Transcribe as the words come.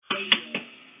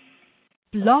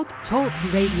Blog Talk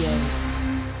Radio.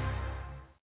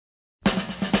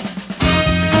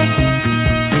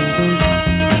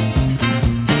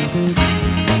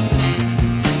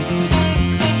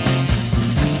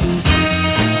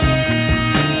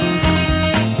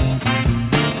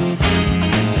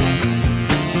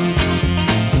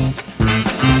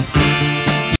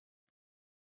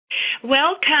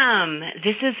 Welcome.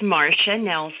 This is Martia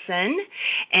Nelson,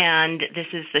 and this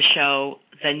is the show,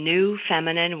 The New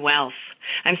Feminine Wealth.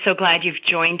 I'm so glad you've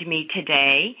joined me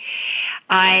today.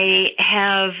 I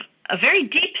have a very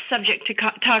deep subject to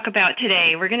talk about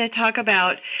today. We're going to talk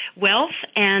about wealth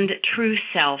and true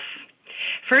self.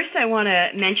 First, I want to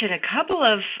mention a couple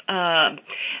of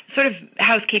sort of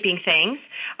housekeeping things.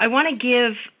 I want to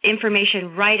give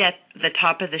information right at the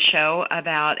top of the show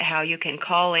about how you can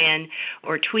call in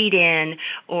or tweet in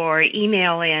or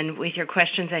email in with your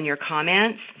questions and your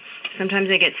comments. Sometimes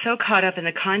I get so caught up in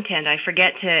the content, I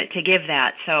forget to give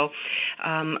that. So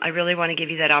I really want to give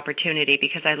you that opportunity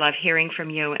because I love hearing from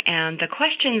you. And the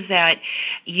questions that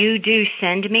you do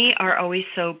send me are always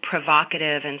so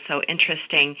provocative and so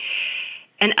interesting.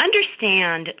 And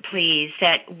understand, please,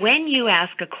 that when you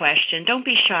ask a question, don't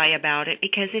be shy about it,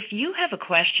 because if you have a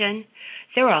question,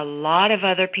 there are a lot of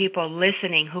other people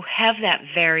listening who have that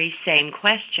very same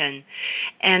question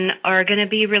and are going to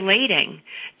be relating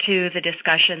to the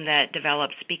discussion that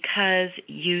develops because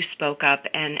you spoke up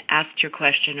and asked your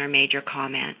question or made your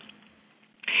comment.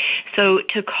 So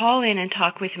to call in and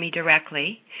talk with me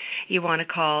directly, you want to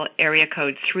call area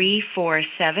code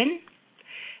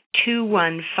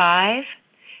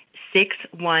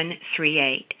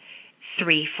 347-215-6138,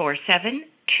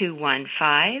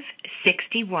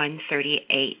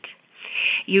 347-215-6138.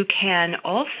 You can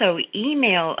also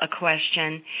email a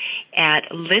question at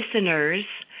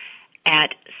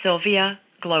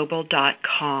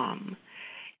listeners@sylviaglobal.com.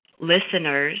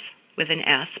 Listeners, with an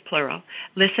S, plural,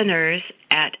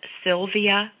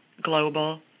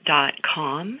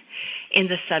 listeners@sylviaglobal.com. In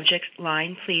the subject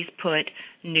line, please put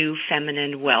New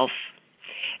Feminine Wealth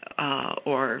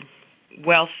or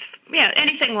wealth,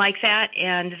 anything like that,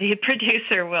 and the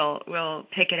producer will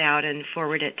pick it out and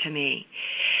forward it to me.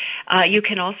 You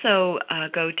can also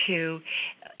go to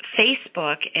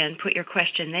Facebook and put your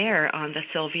question there on the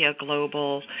Sylvia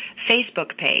Global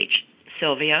Facebook page,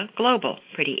 Sylvia Global,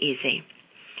 pretty easy.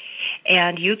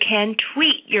 And you can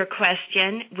tweet your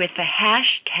question with the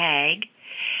hashtag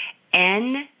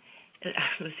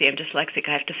let's see, I'm dyslexic,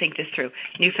 I have to think this through,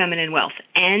 New Feminine Wealth,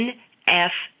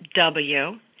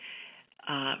 NFW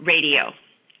Radio,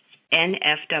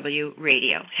 NFW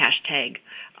Radio, hashtag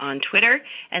on Twitter,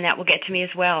 and that will get to me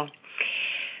as well.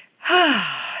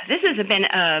 This has been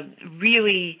a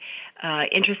really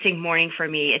interesting morning for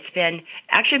me. It's been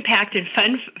action-packed and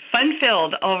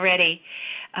fun-filled already.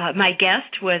 My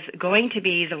guest was going to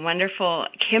be the wonderful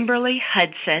Kimberly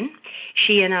Hudson.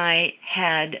 She and I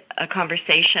had a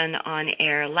conversation on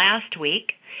air last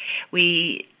week.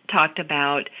 We talked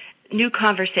about new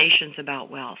conversations about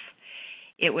wealth.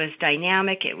 It was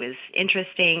dynamic. It was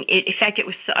interesting. In fact,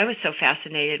 I was so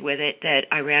fascinated with it that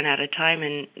I ran out of time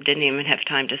and didn't even have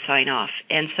time to sign off.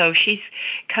 And so she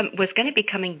was going to be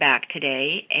coming back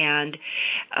today, and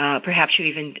perhaps you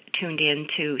even tuned in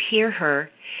to hear her.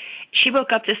 She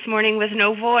woke up this morning with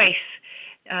no voice.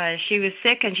 She was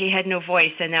sick and she had no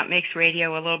voice, and that makes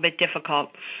radio a little bit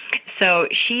difficult. So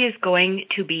she is going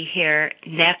to be here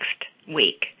next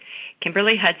week.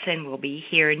 Kimberly Hudson will be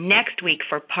here next week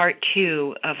for part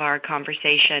 2 of our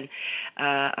conversation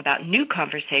about new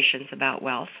conversations about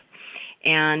wealth.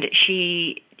 And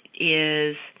she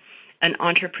is an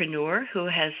entrepreneur who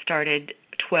has started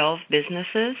 12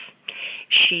 businesses.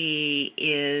 She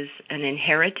is an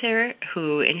inheritor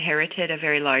who inherited a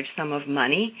very large sum of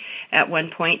money at one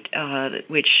point,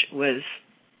 which was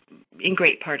in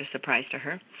great part a surprise to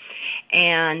her.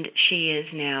 And she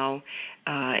is now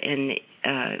an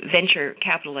venture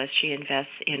capitalist. She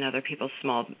invests in other people's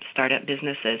small startup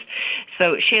businesses.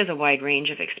 So she has a wide range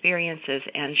of experiences,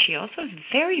 and she also is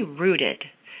very rooted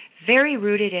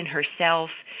in herself,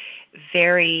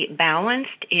 very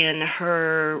balanced in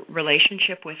her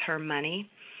relationship with her money,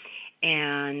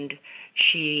 and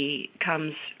she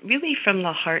comes really from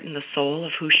the heart and the soul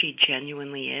of who she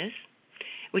genuinely is,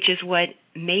 which is what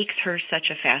makes her such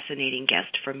a fascinating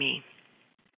guest for me.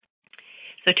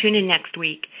 So tune in next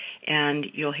week, and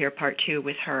you'll hear part 2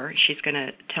 with her. She's going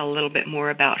to tell a little bit more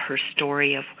about her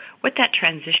story of what that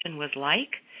transition was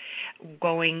like,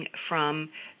 going from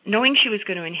knowing she was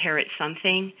going to inherit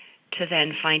something to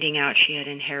then finding out she had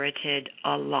inherited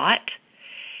a lot.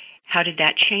 How did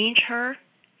that change her?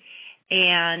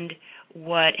 And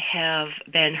what have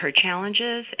been her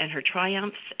challenges and her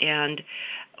triumphs, and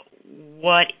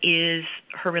what is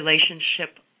her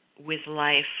relationship with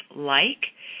life like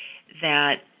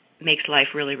that makes life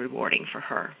really rewarding for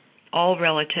her, all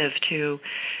relative to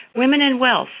women and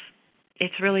wealth.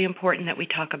 It's really important that we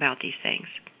talk about these things.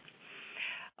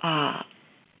 In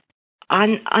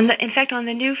fact, on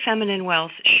the new Feminine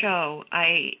Wealth show,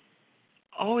 I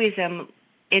always am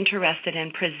interested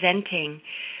in presenting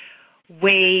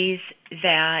ways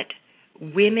that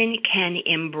women can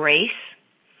embrace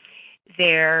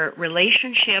their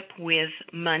relationship with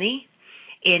money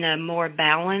in a more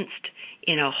balanced,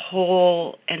 in a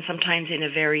whole, and sometimes in a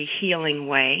very healing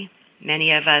way.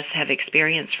 Many of us have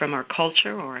experienced from our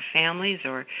culture or our families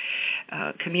or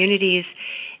communities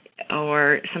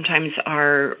or sometimes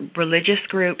our religious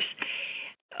groups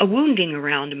a wounding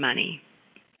around money,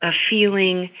 a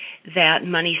feeling that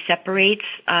money separates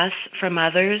us from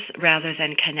others rather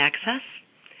than connects us,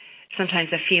 sometimes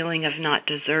a feeling of not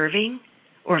deserving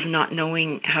or of not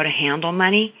knowing how to handle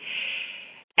money.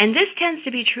 And this tends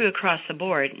to be true across the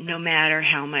board, no matter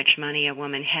how much money a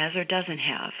woman has or doesn't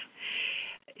have.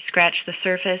 Scratch the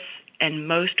surface, and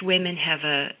most women have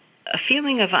a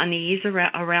feeling of unease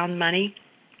around money.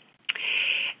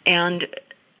 And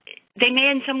they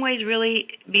may in some ways really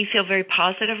feel very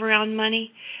positive around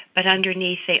money, but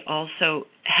underneath they also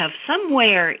have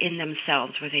somewhere in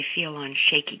themselves where they feel on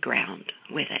shaky ground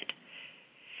with it.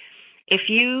 If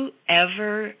you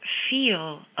ever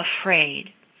feel afraid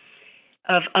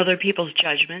of other people's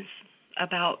judgments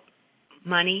about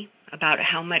money, about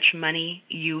how much money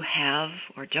you have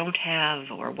or don't have,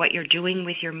 or what you're doing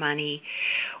with your money,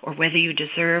 or whether you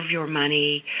deserve your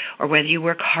money, or whether you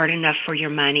work hard enough for your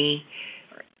money,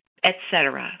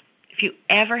 etc. If you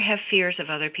ever have fears of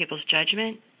other people's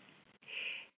judgment,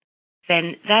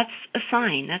 then that's a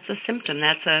sign, that's a symptom,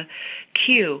 that's a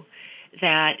cue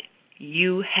that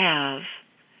you have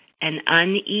an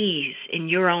unease in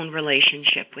your own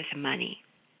relationship with money.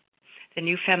 The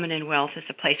new Feminine Wealth is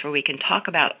a place where we can talk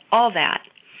about all that.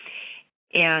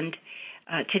 And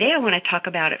today I want to talk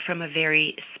about it from a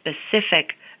very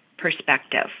specific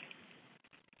perspective.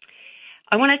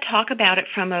 I want to talk about it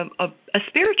from a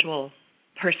spiritual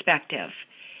perspective.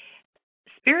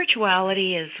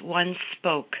 Spirituality is one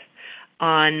spoke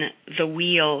on the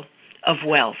wheel of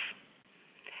wealth.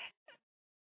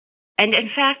 And in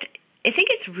fact, I think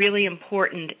it's really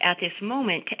important at this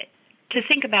moment to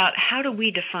think about, how do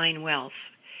we define wealth?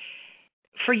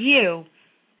 For you,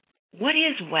 what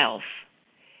is wealth?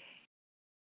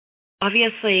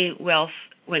 Obviously, wealth,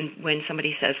 when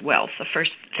somebody says wealth, the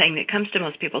first thing that comes to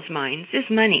most people's minds is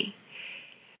money.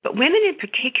 But women in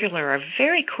particular are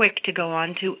very quick to go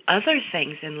on to other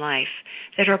things in life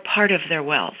that are part of their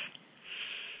wealth.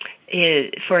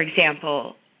 For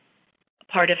example,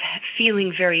 part of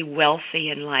feeling very wealthy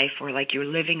in life, or like you're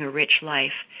living a rich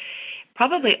life,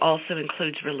 probably also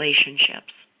includes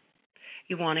relationships.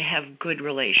 You want to have good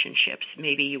relationships.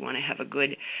 Maybe you want to have a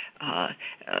good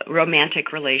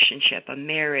romantic relationship, a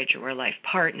marriage or a life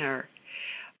partner.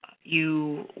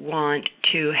 You want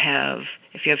to have,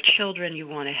 if you have children, you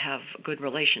want to have good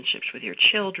relationships with your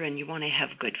children. You want to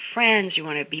have good friends. You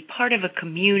want to be part of a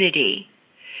community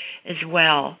as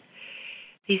well.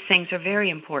 These things are very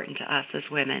important to us as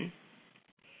women.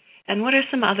 And what are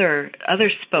some other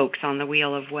spokes on the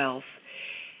wheel of wealth?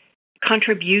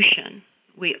 Contribution.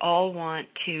 We all want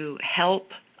to help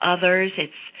others.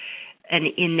 It's an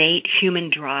innate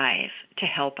human drive to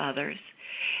help others.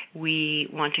 We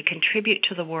want to contribute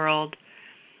to the world.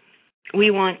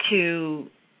 We want to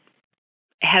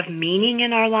have meaning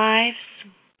in our lives.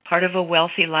 Part of a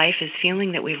wealthy life is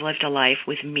feeling that we've lived a life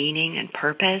with meaning and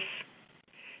purpose,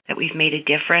 that we've made a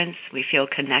difference, we feel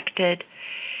connected.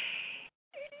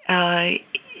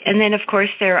 And then, of course,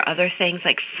 there are other things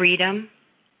like freedom.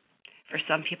 For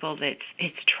some people,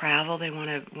 it's travel. They want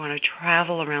to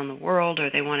travel around the world, or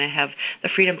they want to have the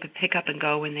freedom to pick up and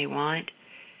go when they want.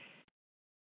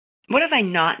 What have I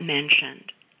not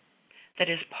mentioned that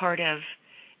is part of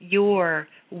your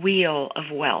wheel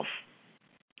of wealth?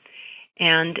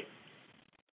 And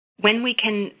when we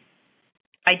can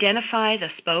identify the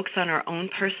spokes on our own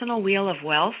personal wheel of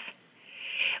wealth,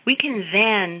 we can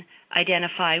then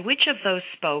identify which of those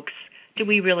spokes do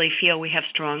we really feel we have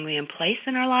strongly in place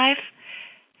in our life,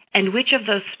 and which of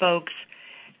those spokes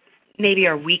maybe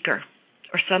are weaker,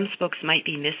 or some spokes might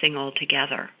be missing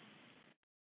altogether.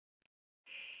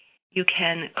 You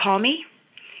can call me,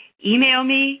 email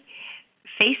me,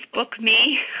 Facebook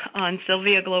me on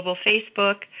Sylvia Global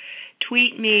Facebook,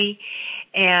 tweet me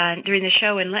and during the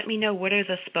show and let me know what are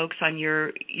the spokes on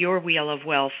your wheel of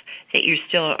wealth that you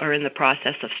still are in the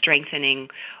process of strengthening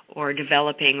or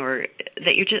developing, or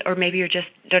that you're just, or maybe you just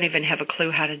don't even have a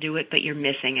clue how to do it, but you're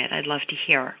missing it. I'd love to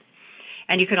hear.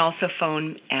 And you can also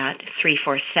phone at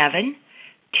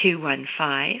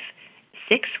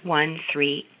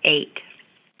 347-215-6138.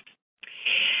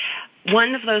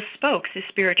 One of those spokes is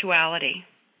spirituality.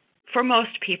 For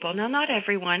most people, now not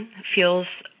everyone feels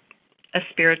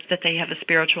that they have a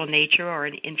spiritual nature or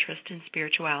an interest in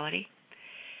spirituality.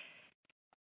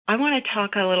 I want to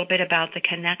talk a little bit about the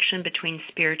connection between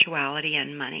spirituality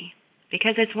and money,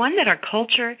 because it's one that our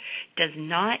culture does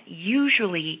not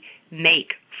usually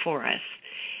make for us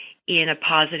in a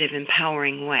positive,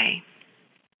 empowering way.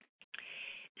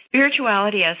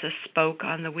 Spirituality as a spoke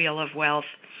on the wheel of wealth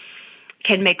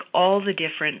can make all the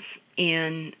difference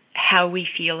in how we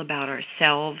feel about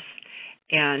ourselves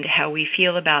and how we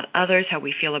feel about others, how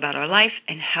we feel about our life,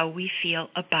 and how we feel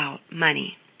about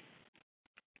money.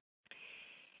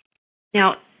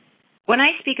 Now, when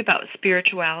I speak about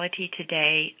spirituality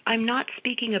today, I'm not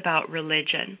speaking about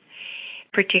religion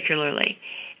particularly.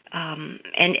 And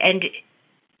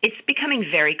it's becoming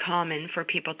very common for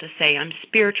people to say, I'm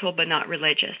spiritual but not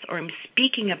religious, or I'm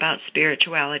speaking about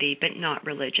spirituality but not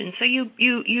religion. So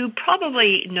you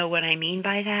probably know what I mean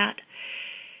by that.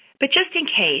 But just in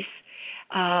case,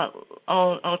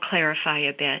 I'll clarify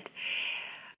a bit.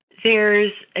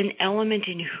 There's an element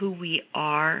in who we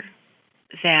are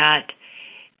that,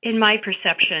 in my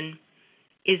perception,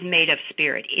 is made of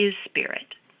spirit, is spirit.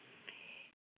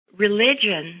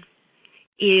 Religion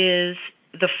is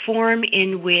the form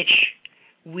in which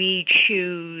we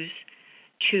choose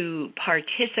to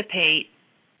participate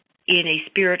in a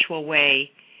spiritual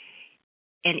way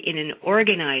and in an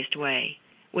organized way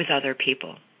with other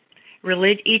people.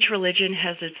 Each religion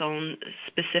has its own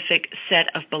specific set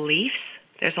of beliefs.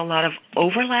 There's a lot of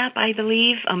overlap, I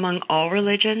believe, among all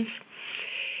religions.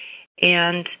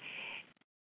 And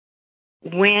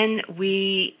when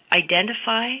we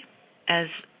identify as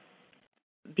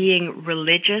being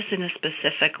religious in a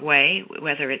specific way,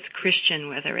 whether it's Christian,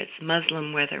 whether it's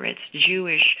Muslim, whether it's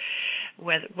Jewish,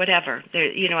 whatever.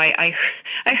 I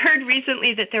heard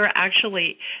recently that there are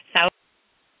actually thousands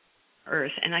on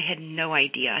Earth, and I had no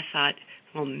idea. I thought,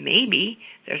 well, maybe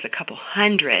there's a couple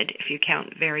hundred if you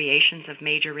count variations of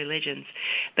major religions,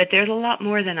 but there's a lot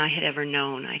more than I had ever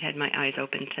known. I'd had my eyes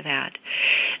open to that.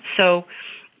 So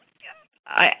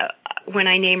when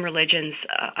I name religions,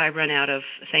 I run out of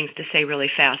things to say really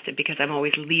fast because I'm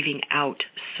always leaving out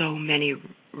so many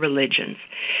religions,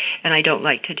 and I don't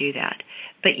like to do that.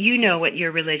 But you know what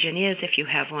your religion is if you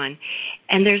have one,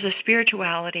 and there's a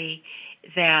spirituality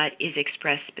that is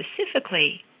expressed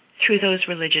specifically through those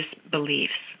religious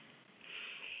beliefs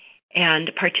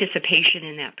and participation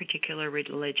in that particular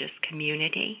religious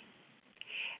community.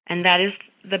 And that is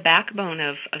the backbone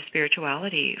of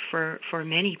spirituality for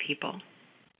many people.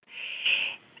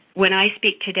 When I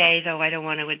speak today, though, I don't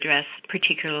want to address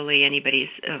particularly anybody's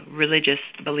religious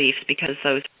beliefs because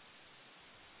those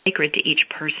are sacred to each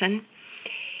person.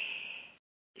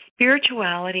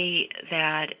 Spirituality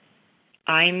that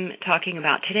I'm talking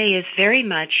about today is very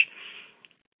much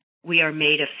we are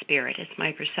made of spirit. It's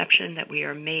my perception that we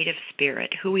are made of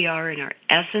spirit. Who we are in our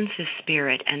essence is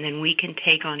spirit, and then we can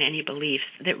take on any beliefs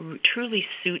that truly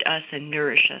suit us and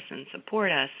nourish us and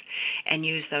support us and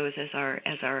use those as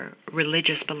our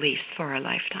religious beliefs for our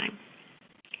lifetime.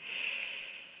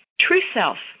 True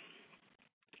Self.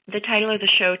 The title of the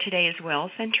show today is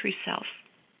Wealth and True Self.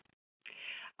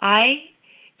 I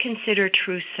consider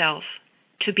True Self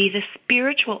to be the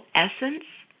spiritual essence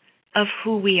of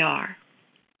who we are.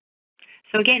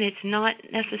 So again, it's not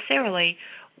necessarily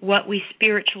what we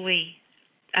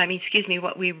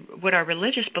what our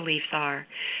religious beliefs are,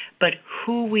 but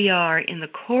who we are in the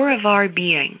core of our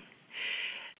being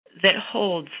that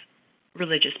holds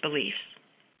religious beliefs,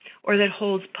 or that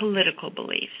holds political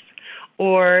beliefs,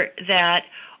 or that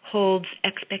holds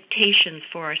expectations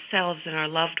for ourselves and our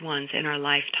loved ones in our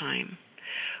lifetime.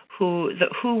 Who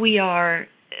we are,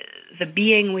 the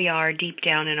being we are deep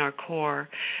down in our core,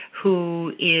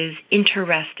 who is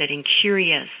interested and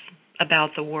curious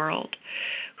about the world,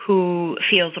 who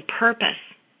feels a purpose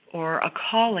or a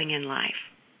calling in life.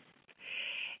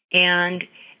 And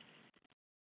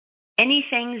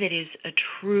anything that is a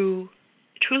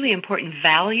truly important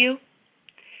value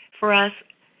for us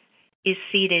is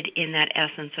seated in that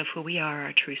essence of who we are,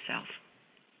 our true self.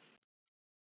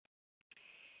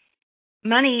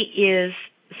 Money is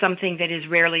something that is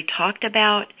rarely talked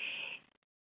about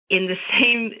in the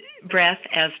same breath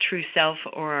as true self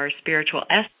or our spiritual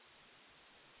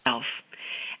self.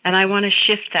 And I want to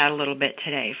shift that a little bit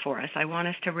today for us. I want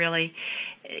us to really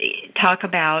talk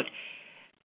about,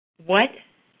 what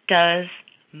does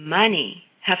money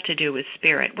have to do with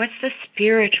spirit? What's the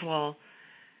spiritual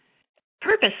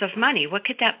purpose of money? What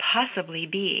could that possibly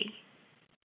be?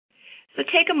 So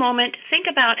take a moment, think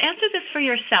about, answer this for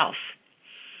yourself.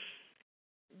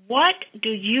 What do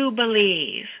you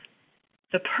believe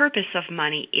the purpose of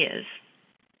money is?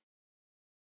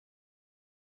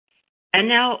 And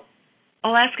now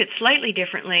I'll ask it slightly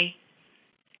differently.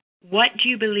 What do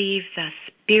you believe the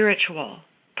spiritual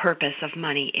purpose of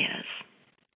money is?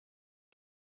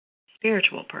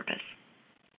 Spiritual purpose.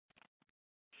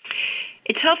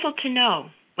 It's helpful to know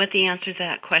what the answer to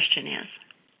that question is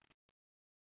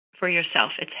for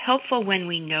yourself. It's helpful when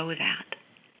we know that.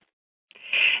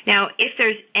 Now, if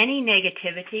there's any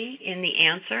negativity in the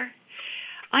answer,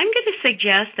 I'm going to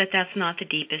suggest that that's not the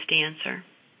deepest answer.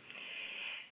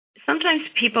 Sometimes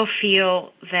people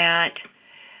feel that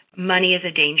money is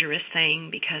a dangerous thing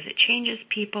because it changes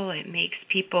people, it makes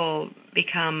people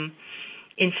become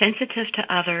insensitive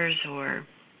to others or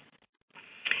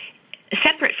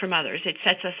separate from others. It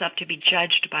sets us up to be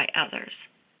judged by others.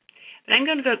 But I'm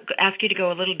going to ask you to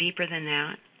go a little deeper than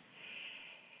that.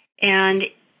 And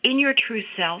in your true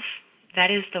self, that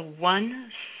is the one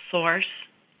source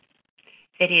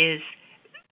that is,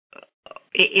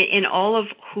 in all of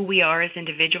who we are as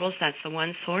individuals, that's the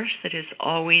one source that is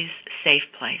always a safe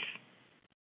place.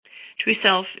 True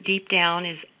self, deep down,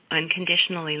 is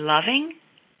unconditionally loving,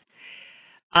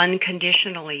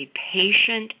 unconditionally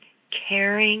patient,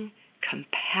 caring,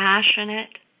 compassionate,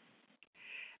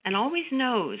 and always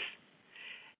knows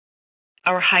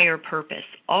our higher purpose,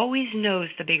 always knows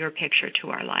the bigger picture to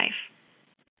our life.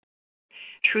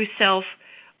 True self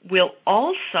will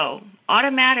also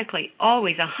automatically,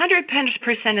 always,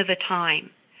 100% of the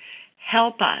time,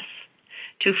 help us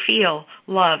to feel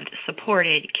loved,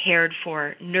 supported, cared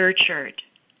for, nurtured,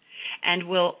 and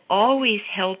will always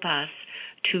help us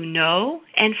to know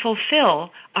and fulfill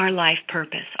our life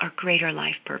purpose, our greater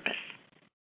life purpose,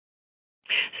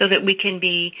 so that we can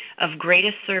be of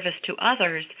greatest service to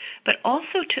others, but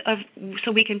also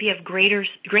so we can be of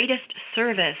greatest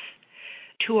service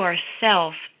to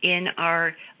ourselves in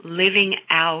our living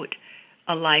out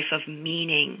a life of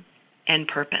meaning and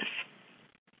purpose.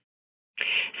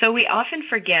 So we often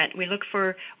forget, we look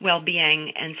for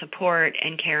well-being and support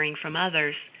and caring from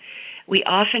others. We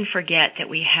often forget that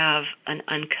we have an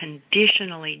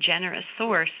unconditionally generous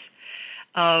source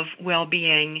of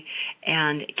well-being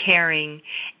and caring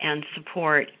and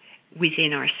support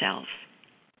within ourselves.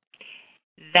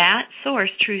 That source,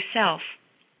 true self,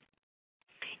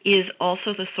 is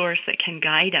also the source that can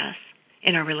guide us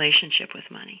in our relationship with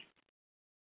money.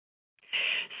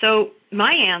 So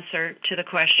my answer to the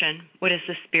question, what is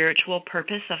the spiritual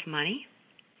purpose of money,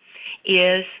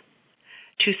 is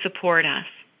to support us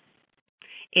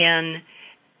in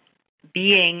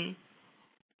being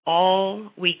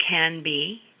all we can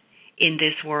be in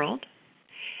this world,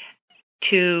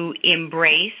 to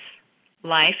embrace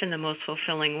life in the most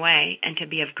fulfilling way, and to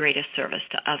be of greatest service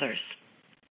to others.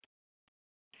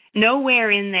 Nowhere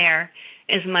in there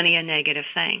is money a negative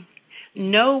thing.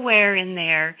 Nowhere in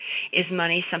there is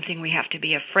money something we have to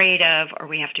be afraid of, or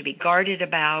we have to be guarded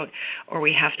about, or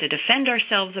we have to defend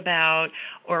ourselves about,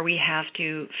 or we have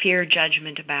to fear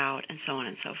judgment about, and so on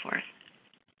and so forth.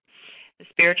 The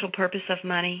spiritual purpose of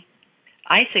money,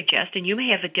 I suggest, and you may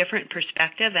have a different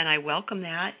perspective, and I welcome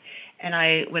that, and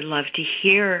I would love to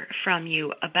hear from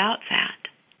you about that,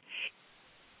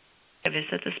 is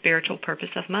that the spiritual purpose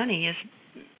of money is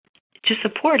to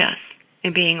support us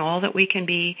in being all that we can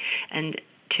be, and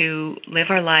to live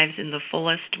our lives in the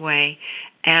fullest way,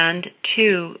 and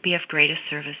to be of greatest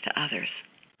service to others.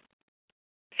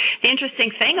 The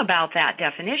interesting thing about that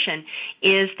definition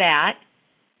is that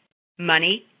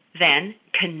money then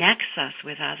connects us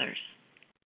with others.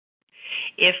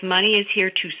 If money is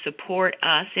here to support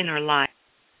us in our lives,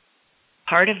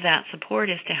 part of that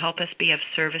support is to help us be of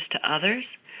service to others.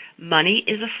 Money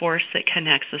is a force that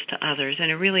connects us to others in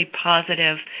a really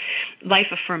positive,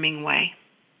 life-affirming way.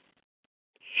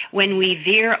 When we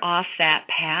veer off that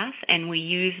path and we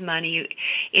use money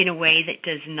in a way that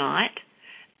does not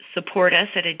support us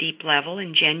at a deep level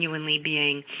and genuinely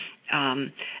being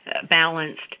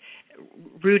balanced,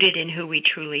 rooted in who we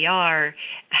truly are,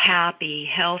 happy,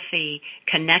 healthy,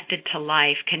 connected to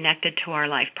life, connected to our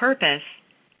life purpose,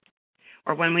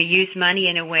 or when we use money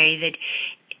in a way that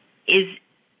is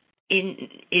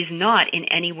not in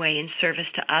any way in service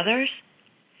to others,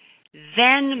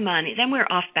 then we're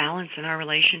off balance in our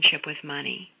relationship with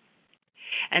money.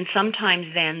 And sometimes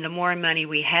then, the more money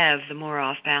we have, the more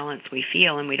off balance we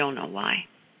feel, and we don't know why.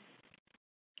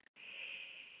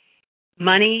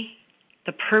 Money,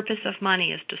 the purpose of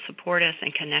money is to support us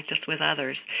and connect us with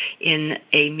others in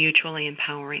a mutually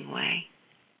empowering way.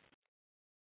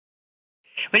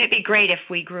 Wouldn't it be great if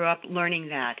we grew up learning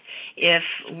that? If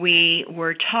we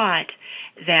were taught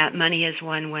that money is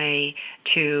one way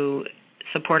to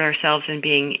support ourselves in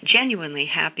being genuinely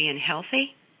happy and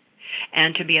healthy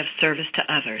and to be of service to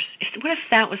others? What if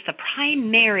that was the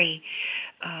primary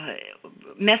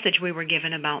message we were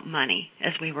given about money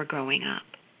as we were growing up?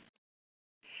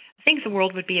 I think the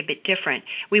world would be a bit different.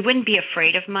 We wouldn't be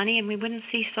afraid of money, and we wouldn't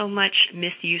see so much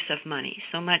misuse of money,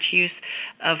 so much use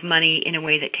of money in a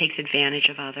way that takes advantage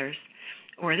of others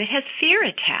or that has fear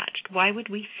attached. Why would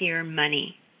we fear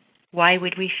money? Why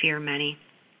would we fear money?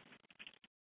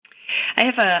 I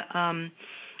have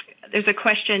there's a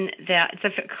question that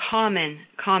it's a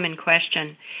common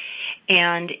question,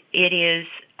 and it is,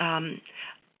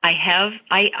 I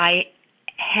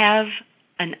have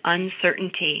an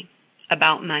uncertainty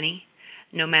about money,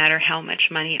 no matter how much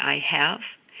money I have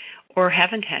or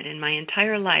haven't had in my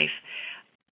entire life.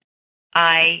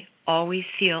 I always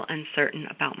feel uncertain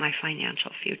about my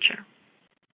financial future.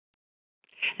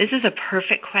 This is a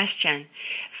perfect question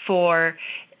for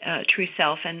true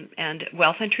self and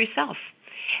wealth and true self,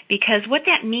 because what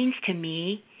that means to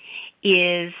me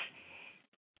is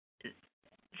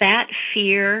that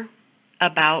fear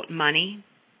about money,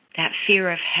 that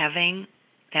fear of having,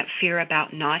 that fear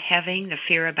about not having, the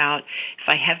fear about if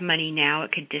I have money now,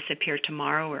 it could disappear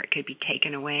tomorrow or it could be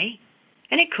taken away.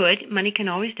 And it could. Money can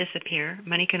always disappear.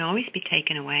 Money can always be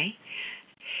taken away.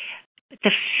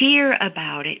 The fear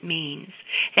about it means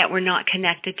that we're not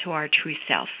connected to our true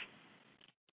self.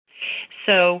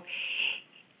 So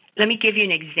let me give you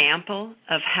an example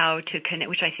of how to connect,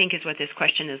 which I think is what this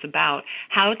question is about,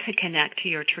 how to connect to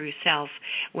your true self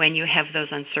when you have those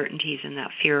uncertainties and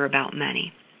that fear about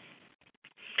money.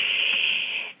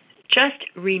 Just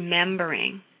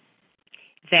remembering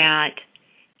that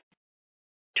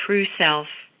true self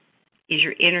is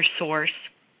your inner source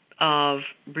of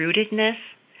rootedness,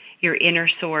 your inner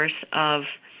source of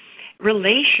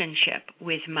relationship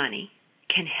with money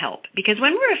can help. Because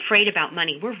when we're afraid about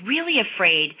money, we're really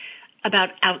afraid about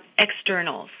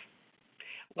externals.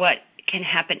 What can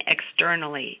happen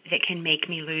externally that can make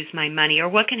me lose my money, or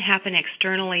what can happen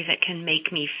externally that can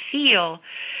make me feel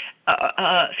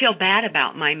bad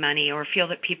about my money, or feel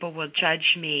that people will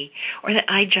judge me, or that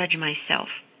I judge myself.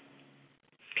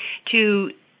 To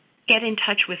get in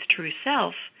touch with true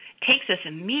self takes us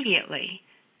immediately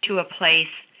to a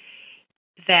place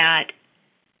that,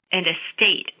 and a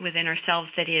state within ourselves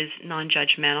that is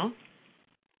non-judgmental,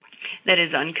 that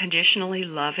is unconditionally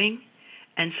loving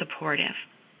and supportive.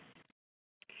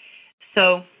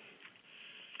 So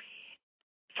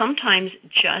sometimes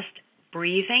just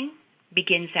breathing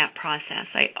begins that process.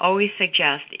 I always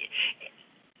suggest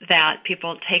that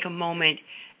people take a moment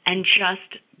and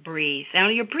just breathe. Now,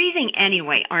 you're breathing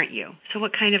anyway, aren't you? So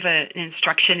what kind of an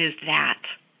instruction is that?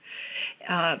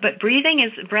 But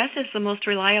breath is the most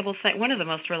reliable thing, one of the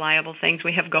most reliable things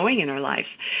we have going in our lives.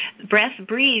 Breath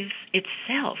breathes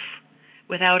itself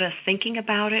without us thinking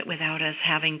about it, without us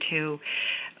having to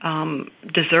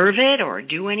deserve it or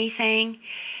do anything.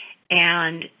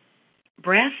 And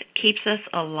breath keeps us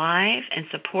alive and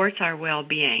supports our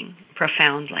well-being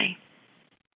profoundly.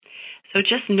 So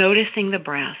just noticing the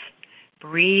breath,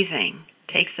 breathing,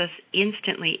 takes us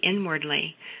instantly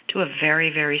inwardly to a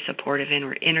very, very supportive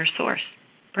inner source.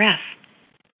 Breath,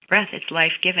 it's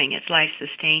life-giving, it's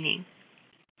life-sustaining.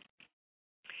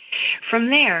 From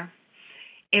there,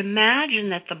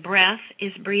 imagine that the breath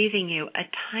is breathing you a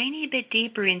tiny bit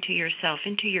deeper into yourself,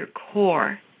 into your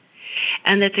core,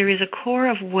 and that there is a core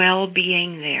of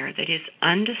well-being there that is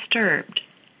undisturbed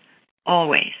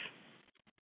always.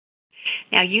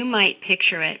 Now, you might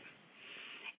picture it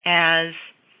as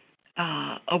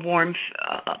a warmth,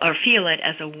 or feel it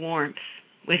as a warmth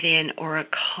within, or a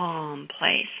calm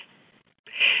place.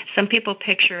 Some people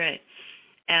picture it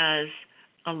as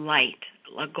a light,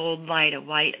 a gold light, a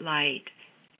white light,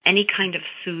 any kind of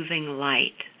soothing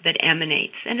light that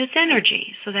emanates, and it's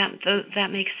energy, so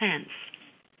that makes sense.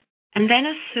 And then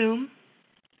assume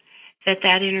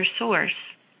that inner source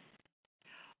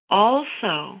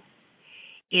also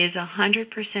is 100%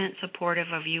 supportive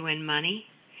of you and money,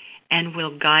 and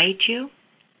will guide you,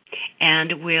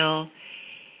 and will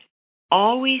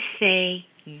always say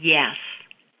yes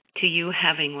to you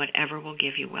having whatever will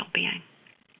give you well-being.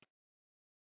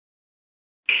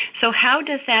 So how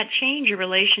does that change your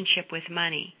relationship with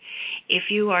money? If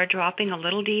you are dropping a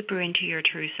little deeper into your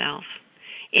true self,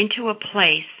 into a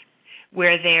place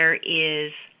where there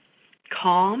is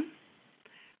calm,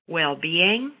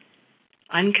 well-being,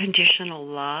 unconditional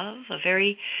love, a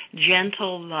very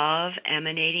gentle love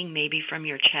emanating maybe from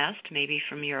your chest, maybe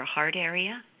from your heart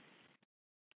area.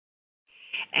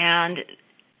 And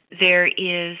there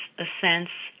is a sense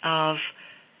of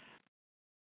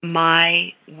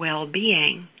my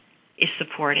well-being is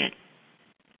supported.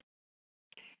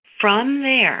 From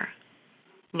there,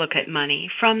 look at money.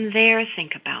 From there,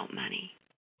 think about money.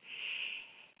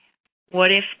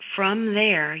 What if from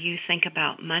there you think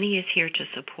about money is here to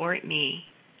support me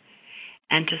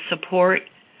and to support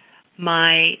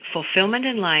my fulfillment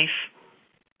in life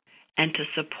and to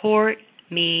support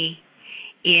me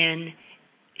in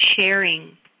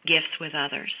sharing gifts with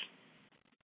others.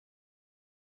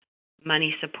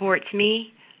 Money supports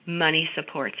me, money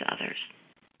supports others.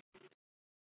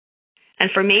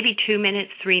 And for maybe 2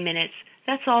 minutes, 3 minutes,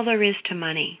 that's all there is to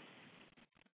money.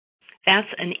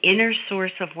 That's an inner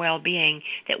source of well-being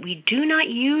that we do not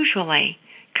usually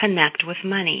connect with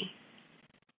money.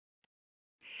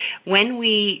 When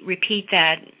we repeat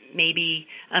that maybe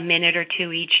a minute or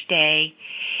two each day,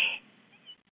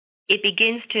 it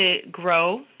begins to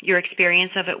grow. Your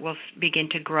experience of it will begin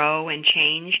to grow and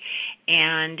change,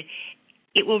 and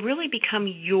it will really become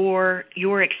your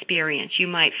experience. You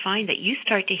might find that you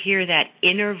start to hear that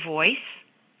inner voice,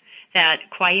 that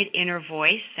quiet inner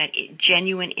voice, that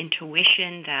genuine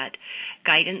intuition, that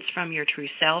guidance from your true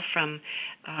self, from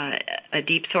a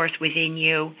deep source within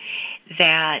you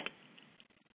that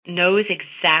knows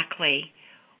exactly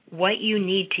what you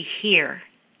need to hear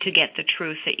to get the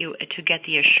truth, to get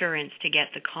the assurance, to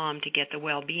get the calm, to get the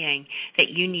well-being that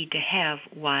you need to have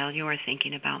while you're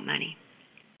thinking about money.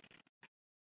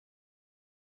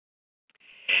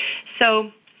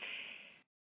 So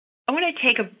I want to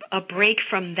take a break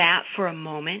from that for a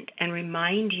moment and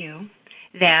remind you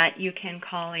that you can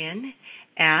call in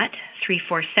at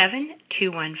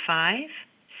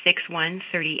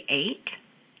 347-215-6138.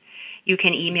 You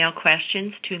can email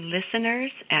questions to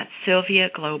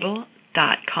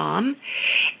listeners@sylviaglobal.com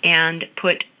and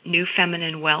put New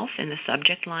Feminine Wealth in the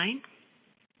subject line.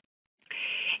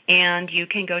 And you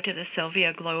can go to the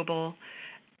Sylvia Global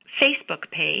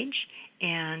Facebook page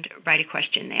and write a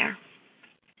question there.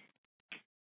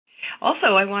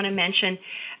 Also, I want to mention,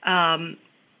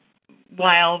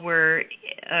 while I'm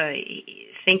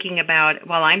thinking about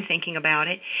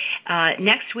it,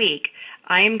 next week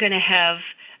I am going to have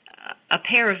a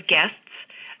pair of guests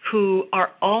who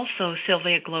are also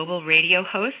Sylvia Global radio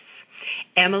hosts.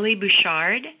 Emily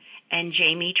Bouchard and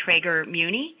Jamie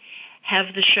Traeger-Muni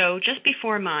have the show just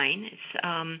before mine. It's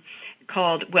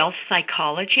called Wealth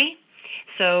Psychology.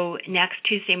 So next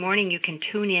Tuesday morning, you can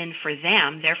tune in for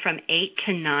them. They're from 8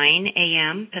 to 9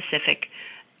 a.m. Pacific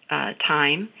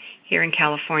time here in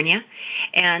California.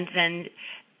 And then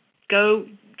go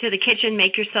to the kitchen,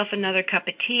 make yourself another cup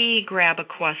of tea, grab a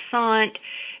croissant,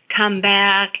 come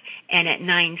back, and at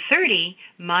 9:30,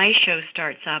 my show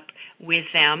starts up with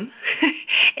them,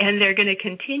 and they're going to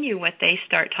continue what they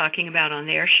start talking about on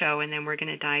their show, and then we're going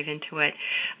to dive into it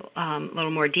a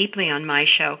little more deeply on my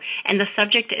show. And the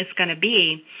subject is going to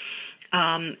be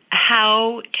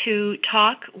how to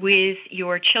talk with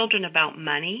your children about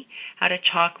money, how to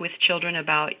talk with children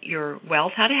about your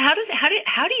wealth, how do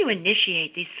you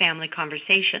initiate these family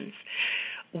conversations?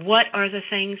 What are the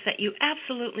things that you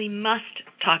absolutely must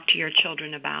talk to your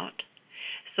children about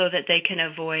so that they can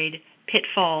avoid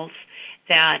pitfalls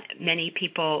that many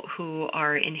people who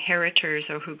are inheritors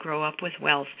or who grow up with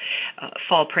wealth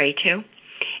fall prey to?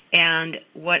 And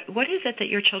what is it that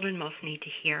your children most need to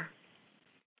hear?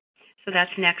 So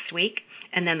that's next week,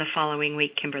 and then the following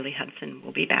week, Kimberly Hudson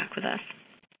will be back with us.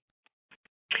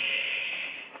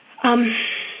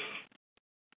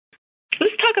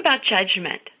 Let's talk about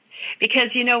judgment.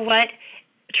 Because you know what?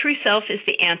 True self is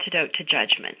the antidote to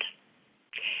judgment.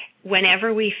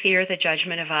 Whenever we fear the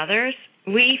judgment of others,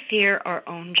 we fear our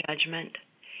own judgment.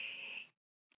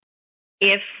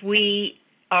 If we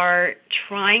are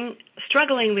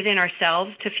struggling within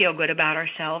ourselves to feel good about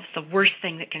ourselves, the worst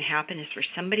thing that can happen is for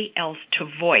somebody else to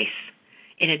voice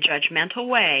in a judgmental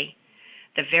way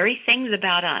the very things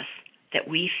about us that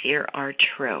we fear are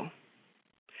true.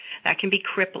 That can be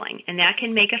crippling, and that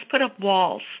can make us put up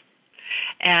walls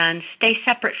and stay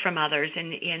separate from others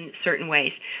in certain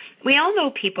ways. We all know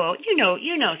people, you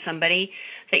know somebody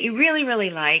that you really, really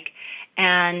like,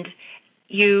 and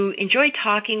you enjoy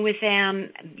talking with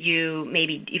them, you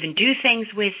maybe even do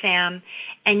things with them,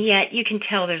 and yet you can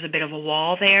tell there's a bit of a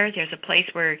wall there. There's a place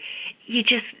where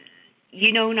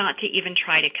you know not to even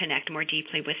try to connect more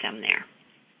deeply with them there.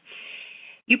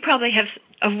 You probably have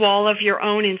a wall of your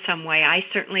own in some way. I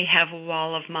certainly have a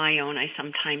wall of my own, I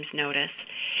sometimes notice.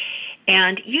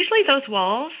 And usually those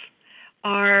walls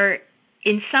are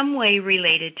in some way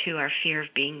related to our fear of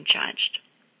being judged.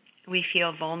 We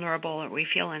feel vulnerable or we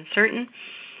feel uncertain,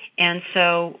 and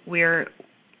so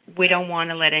we don't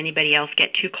want to let anybody else get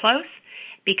too close,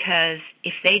 because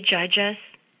if they judge us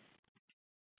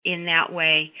in that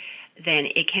way, then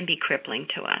it can be crippling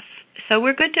to us. So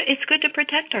it's good to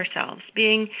protect ourselves.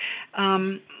 Being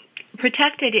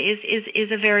protected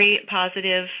is a very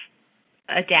positive,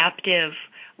 adaptive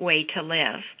way to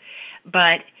live,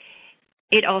 but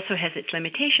it also has its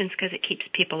limitations because it keeps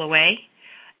people away,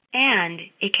 and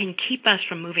it can keep us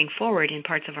from moving forward in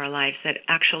parts of our lives that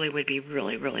actually would be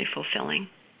really, really fulfilling.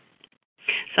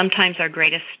 Sometimes our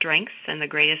greatest strengths and the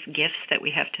greatest gifts that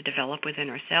we have to develop within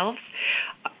ourselves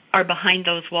are behind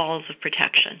those walls of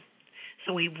protection.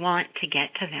 So we want to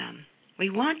get to them. We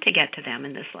want to get to them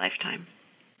in this lifetime.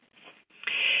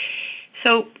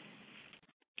 So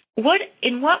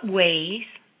in what ways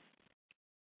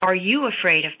are you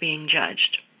afraid of being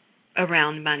judged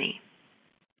around money?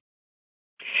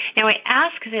 Now, I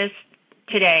ask this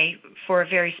today for a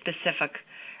very specific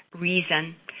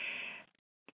reason.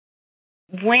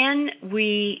 When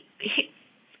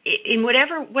in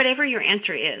whatever your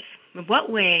answer is, in what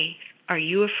way are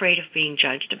you afraid of being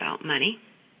judged about money?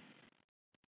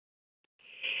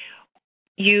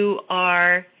 You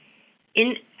are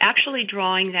actually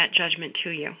drawing that judgment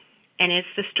to you, and it's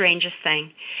the strangest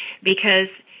thing, because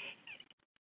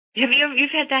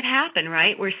you've had that happen,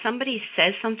 right? Where somebody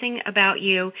says something about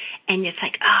you, and it's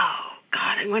like, oh,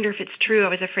 God, I wonder if it's true. I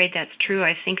was afraid that's true.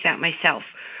 I think that myself.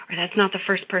 Or that's not the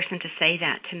first person to say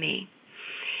that to me.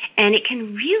 And it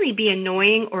can really be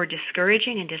annoying or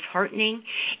discouraging and disheartening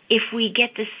if we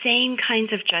get the same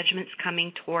kinds of judgments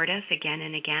coming toward us again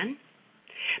and again.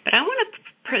 But I want to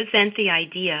present the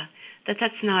idea that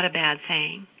that's not a bad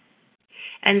thing,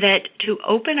 and that to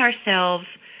open ourselves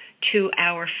to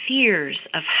our fears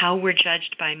of how we're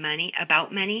judged by money,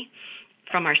 about money,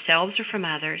 from ourselves or from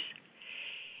others,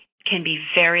 can be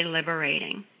very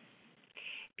liberating,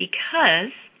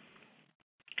 because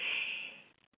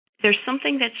there's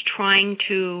something that's trying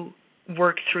to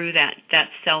work through that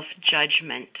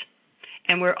self-judgment,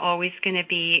 and we're always going to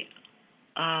be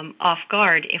off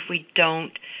guard if we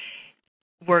don't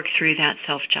work through that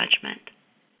self-judgment.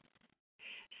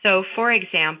 So, for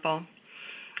example,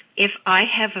 if I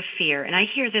have a fear, and I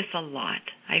hear this a lot,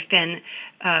 I've been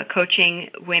coaching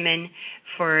women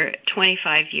for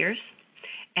 25 years,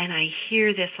 and I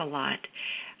hear this a lot.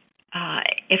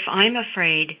 If I'm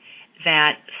afraid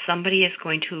that somebody is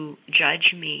going to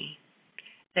judge me,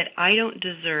 that I don't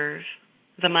deserve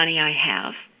the money I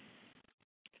have,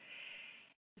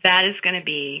 that is going to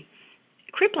be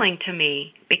crippling to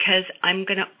me, because I'm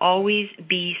going to always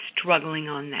be struggling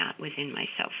on that within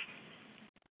myself.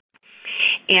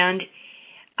 And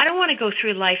I don't want to go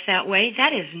through life that way.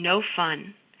 That is no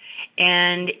fun.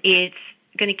 And it's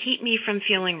going to keep me from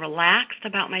feeling relaxed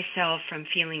about myself, from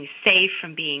feeling safe,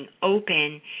 from being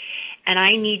open. And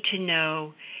I need to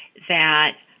know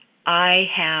that I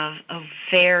have a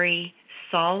very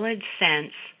solid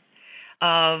sense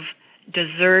of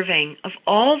deserving of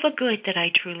all the good that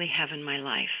I truly have in my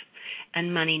life.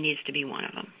 And money needs to be one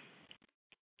of them.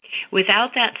 Without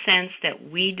that sense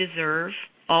that we deserve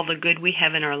all the good we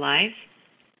have in our lives,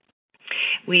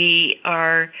 we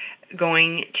are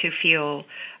going to feel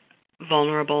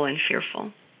vulnerable and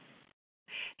fearful.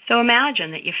 So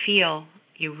imagine that you feel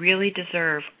you really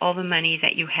deserve all the money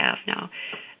that you have now.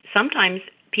 Sometimes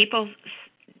people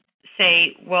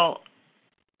say, well,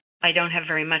 I don't have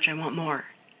very much, I want more.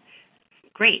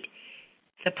 Great.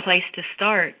 The place to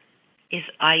start is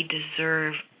I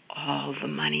deserve all the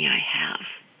money I have.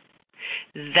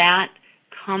 That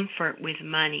comfort with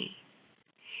money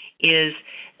is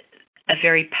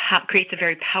creates a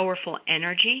very powerful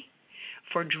energy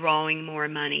for drawing more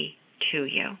money to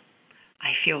you.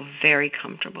 I feel very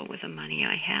comfortable with the money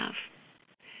I have.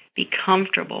 Be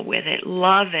comfortable with it,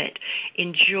 love it,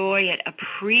 enjoy it,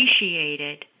 appreciate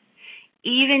it,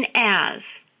 even as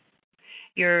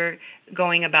you're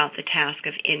going about the task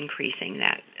of increasing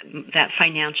that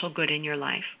financial good in your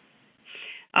life.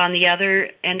 On the other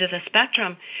end of the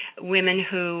spectrum, women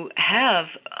who have,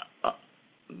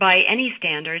 by any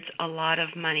standards, a lot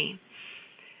of money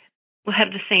will have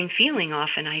the same feeling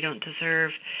often. I don't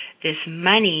deserve this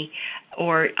money,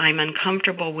 or I'm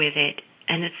uncomfortable with it.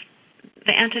 And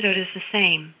the antidote is the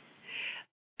same.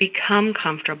 Become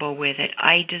comfortable with it.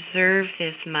 I deserve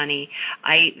this money.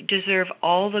 I deserve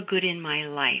all the good in my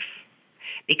life,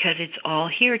 because it's all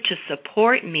here to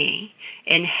support me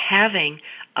in having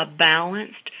a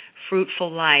balanced,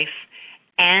 fruitful life,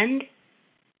 and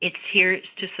it's here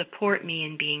to support me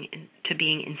in being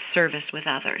in service with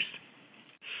others.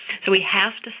 So we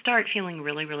have to start feeling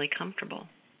really, really comfortable.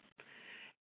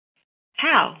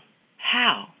 How?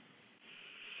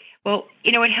 Well,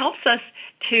 it helps us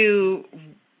to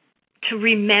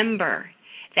remember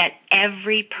that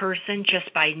every person,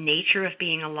 just by nature of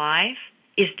being alive,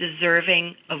 is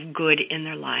deserving of good in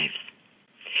their lives.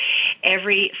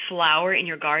 Every flower in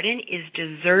your garden is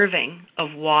deserving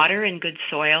of water and good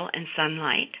soil and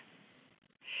sunlight.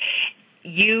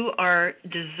 You are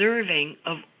deserving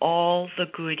of all the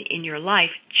good in your life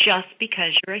just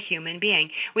because you're a human being.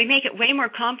 We make it way more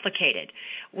complicated.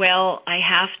 Well, I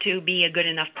have to be a good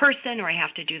enough person, or I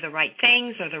have to do the right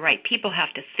things, or the right people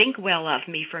have to think well of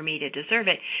me for me to deserve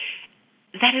it.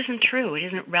 That isn't true. It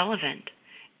isn't relevant.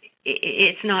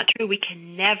 It's not true. We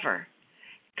can never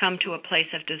come to a place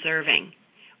of deserving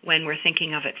when we're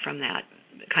thinking of it from that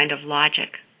kind of logic.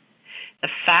 The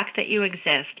fact that you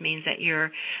exist means that you're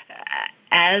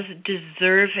as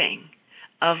deserving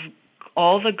of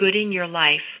all the good in your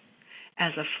life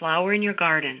as a flower in your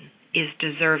garden is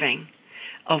deserving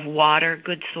of water,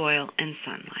 good soil, and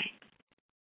sunlight.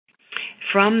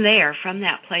 From there, from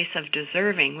that place of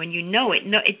deserving, when you know it,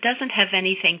 it doesn't have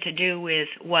anything to do with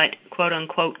what, quote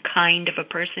unquote, kind of a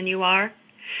person you are.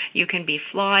 You can be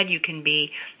flawed, you can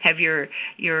have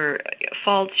your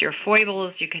faults, your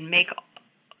foibles, you can make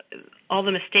all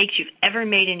the mistakes you've ever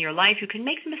made in your life. You can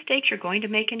make the mistakes you're going to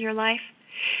make in your life.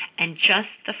 And just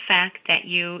the fact that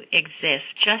you exist,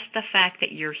 just the fact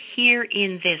that you're here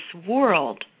in this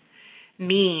world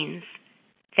means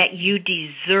that you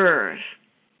deserve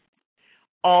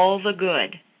all the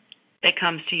good that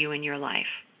comes to you in your life.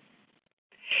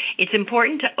 It's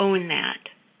important to own that,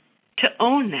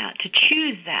 to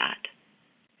choose that,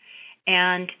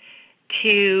 and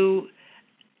to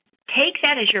take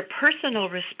that as your personal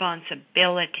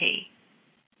responsibility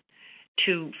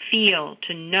to feel,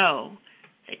 to know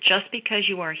that just because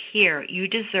you are here, you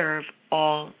deserve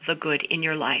all the good in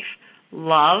your life.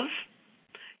 Love,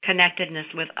 connectedness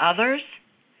with others,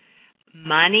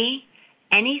 money,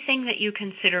 anything that you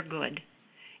consider good,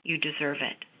 you deserve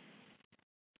it.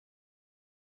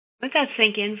 Let that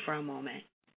sink in for a moment.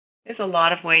 There's a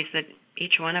lot of ways that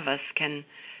each one of us can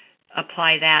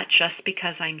apply that. Just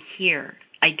because I'm here,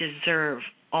 I deserve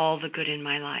all the good in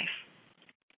my life.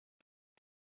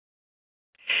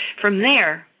 From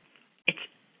there, it's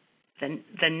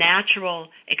the natural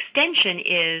extension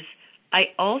is I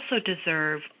also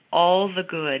deserve all the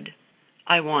good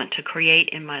I want to create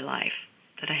in my life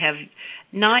that I have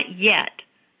not yet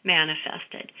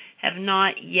manifested, have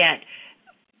not yet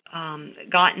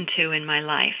gotten to in my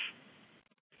life.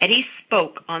 Eddie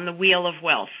spoke on the wheel of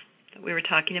wealth that we were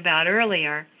talking about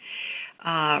earlier.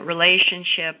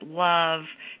 Relationship, love,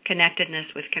 connectedness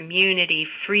with community,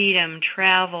 freedom,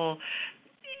 travel,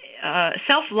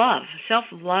 self-love.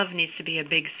 Self-love needs to be a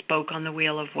big spoke on the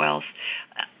wheel of wealth.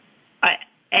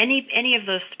 Any of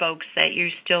those spokes that you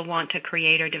still want to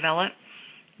create or develop,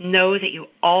 know that you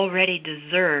already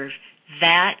deserve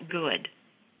that good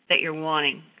that you're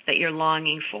wanting, that you're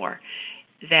longing for,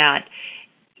 that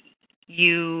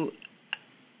you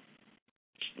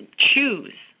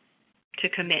choose to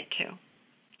commit to.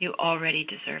 You already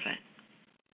deserve it.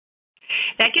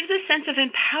 That gives a sense of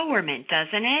empowerment,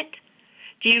 doesn't it?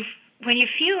 When you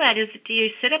feel that, do you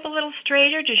sit up a little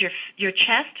straighter? Does your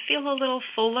chest feel a little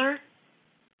fuller?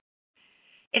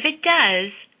 If it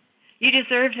does, you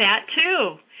deserve that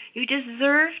too. You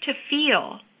deserve to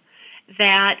feel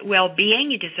that well-being.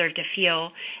 You deserve to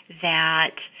feel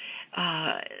that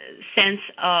sense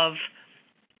of,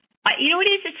 you know what it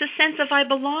is? It's a sense of I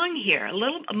belong here. A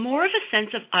little more of a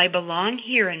sense of I belong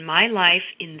here in my life,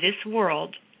 in this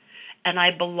world, and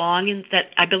I belong in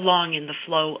the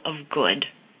flow of good.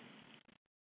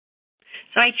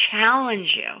 So I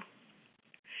challenge you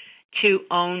to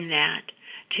own that,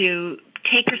 to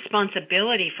take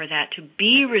responsibility for that, to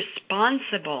be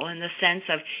responsible in the sense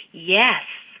of yes,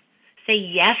 say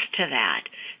yes to that.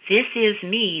 This is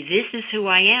me. This is who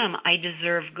I am. I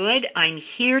deserve good. I'm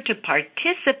here to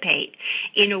participate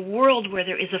in a world where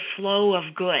there is a flow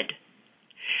of good.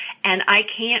 And I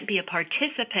can't be a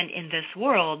participant in this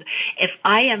world if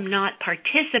I am not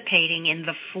participating in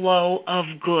the flow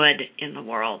of good in the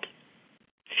world.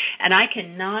 And I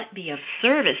cannot be of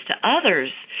service to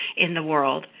others in the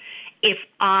world if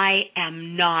I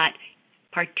am not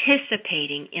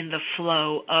participating in the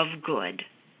flow of good.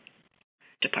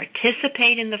 To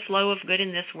participate in the flow of good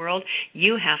in this world,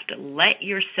 you have to let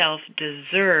yourself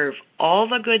deserve all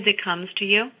the good that comes to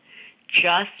you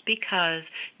just because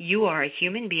you are a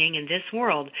human being in this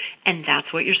world, and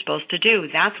that's what you're supposed to do.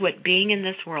 That's what being in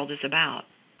this world is about.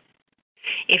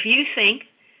 If you think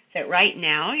that right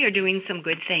now you're doing some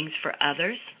good things for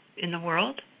others in the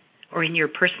world, or in your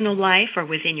personal life or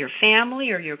within your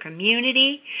family or your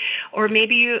community, or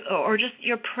maybe or just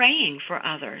you're praying for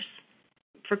others,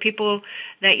 for people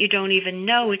that you don't even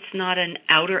know. It's not an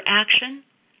outer action,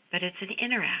 but it's an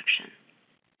inner action.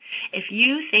 If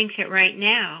you think that right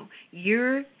now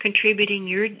you're contributing,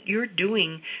 you're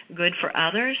doing good for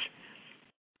others,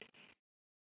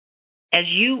 as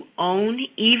you own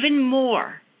even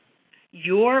more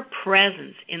your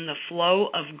presence in the flow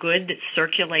of good that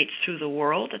circulates through the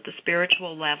world at the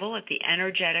spiritual level, at the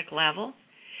energetic level,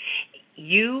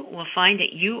 you will find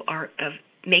that you are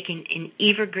making an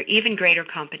even greater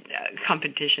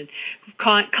contribution.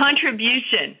 I'm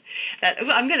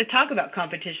going to talk about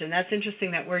competition. That's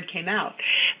interesting that word came out.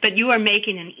 But you are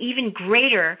making an even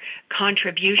greater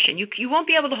contribution. You won't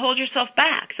be able to hold yourself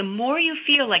back. The more you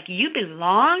feel like you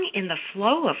belong in the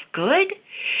flow of good,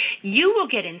 you will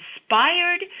get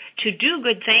inspired to do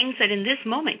good things that in this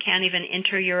moment can't even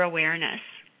enter your awareness.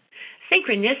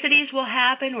 Synchronicities will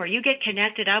happen, or you get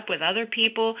connected up with other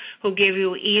people who give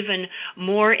you even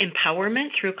more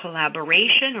empowerment through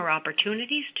collaboration or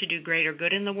opportunities to do greater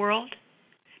good in the world,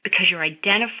 because you're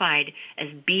identified as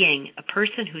being a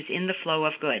person who's in the flow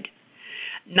of good.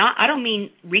 I don't mean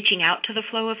reaching out to the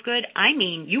flow of good. I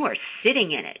mean you are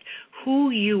sitting in it. Who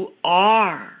you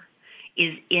are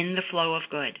is in the flow of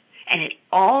good. And it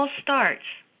all starts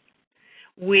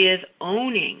with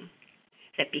owning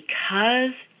that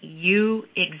because you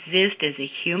exist as a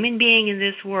human being in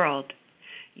this world,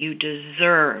 you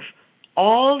deserve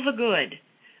all the good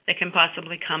that can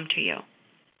possibly come to you.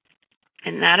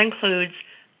 And that includes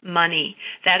money.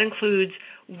 That includes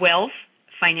wealth,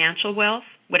 financial wealth,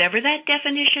 whatever that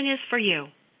definition is for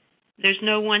you. There's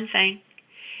no one thing.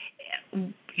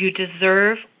 You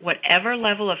deserve whatever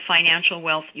level of financial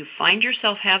wealth you find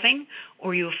yourself having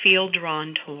or you feel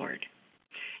drawn toward.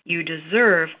 You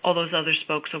deserve all those other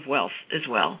spokes of wealth as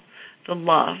well. The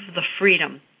love, the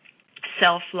freedom,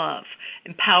 self-love,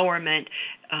 empowerment,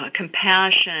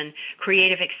 compassion,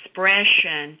 creative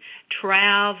expression,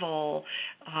 travel,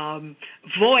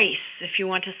 voice, if you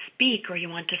want to speak or you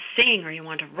want to sing or you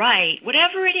want to write,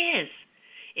 whatever it is.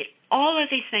 All of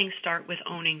these things start with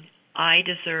owning, I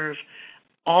deserve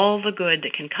all the good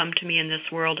that can come to me in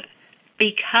this world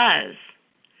because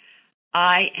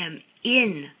I am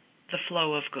in the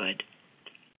flow of good.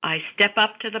 I step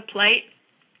up to the plate.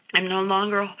 I'm no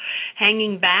longer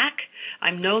hanging back.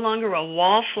 I'm no longer a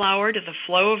wallflower to the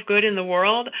flow of good in the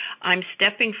world. I'm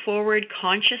stepping forward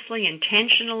consciously,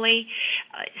 intentionally,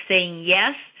 saying,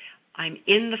 yes, I'm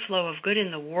in the flow of good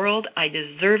in the world. I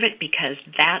deserve it because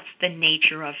that's the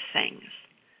nature of things,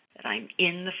 that I'm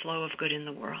in the flow of good in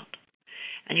the world.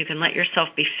 And you can let yourself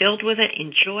be filled with it,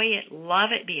 enjoy it,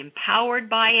 love it, be empowered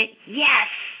by it. Yes,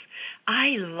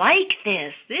 I like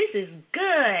this. This is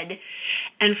good.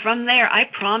 And from there, I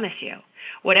promise you,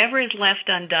 whatever is left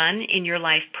undone in your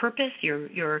life purpose,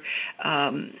 your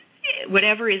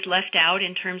whatever is left out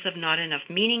in terms of not enough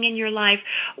meaning in your life,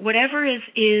 whatever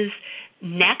is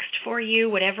next for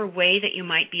you, whatever way that you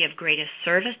might be of greatest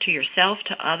service to yourself,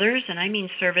 to others, and I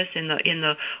mean service in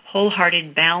the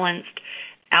wholehearted, balanced,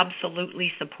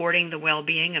 absolutely supporting the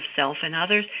well-being of self and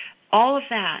others, all of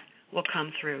that will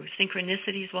come through.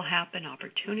 Synchronicities will happen.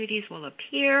 Opportunities will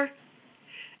appear.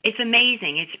 It's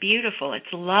amazing. It's beautiful.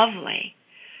 It's lovely.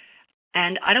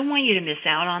 And I don't want you to miss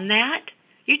out on that.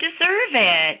 You deserve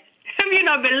it. Have you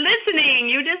not been listening?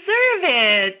 You deserve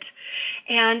it.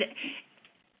 And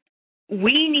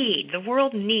the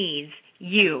world needs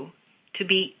you to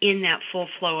be in that full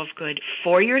flow of good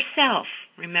for yourself.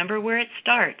 Remember where it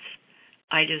starts.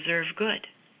 I deserve good.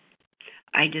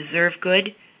 I deserve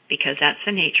good because that's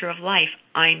the nature of life.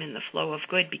 I'm in the flow of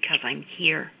good because I'm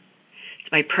here.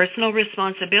 It's my personal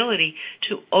responsibility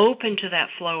to open to that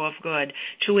flow of good,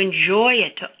 to enjoy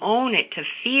it, to own it, to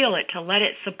feel it, to let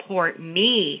it support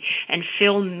me and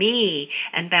fill me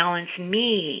and balance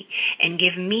me and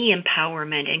give me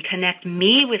empowerment and connect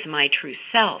me with my true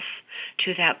self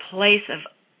to that place of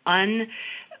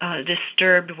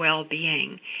undisturbed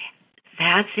well-being.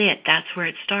 That's it. That's where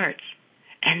it starts.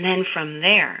 And then from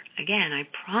there, again, I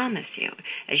promise you,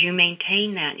 as you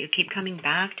maintain that, you keep coming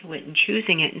back to it and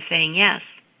choosing it and saying yes,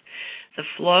 the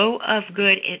flow of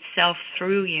good itself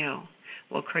through you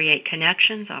will create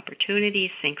connections, opportunities,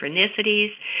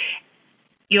 synchronicities.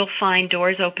 You'll find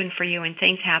doors open for you and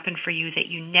things happen for you that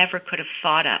you never could have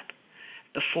thought up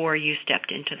before you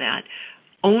stepped into that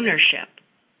ownership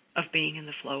of being in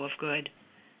the flow of good.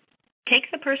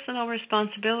 Take the personal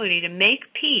responsibility to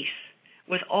make peace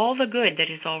with all the good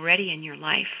that is already in your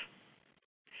life.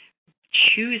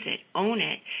 Choose it, own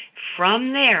it.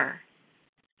 From there,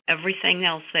 everything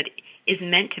else that is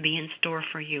meant to be in store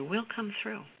for you will come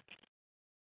through.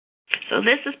 So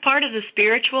this is part of the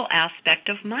spiritual aspect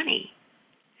of money.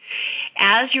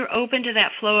 As you're open to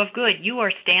that flow of good, you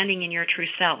are standing in your true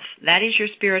self. That is your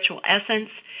spiritual essence.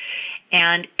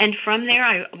 And from there,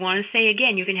 I want to say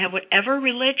again, you can have whatever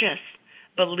religious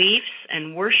beliefs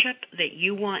and worship that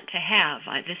you want to have.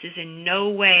 This is in no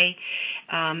way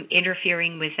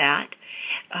interfering with that.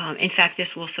 In fact, this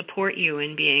will support you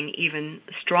in being even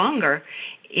stronger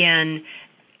in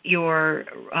your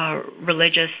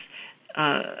religious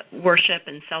worship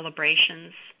and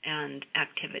celebrations and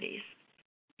activities.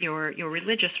 Your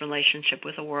religious relationship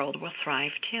with the world will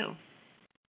thrive too.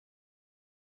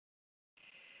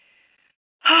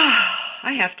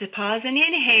 I have to pause and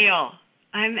inhale.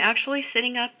 I'm actually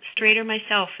sitting up straighter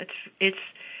myself. It's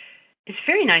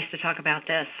very nice to talk about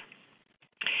this.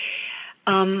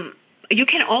 You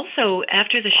can also,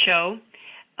 after the show,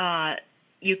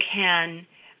 you can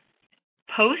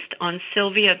post on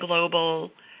Sylvia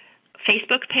Global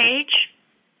Facebook page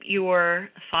your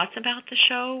thoughts about the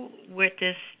show, what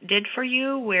this did for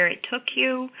you, where it took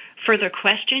you, further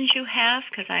questions you have,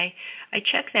 because I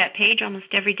check that page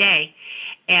almost every day,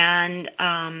 and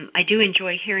I do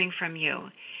enjoy hearing from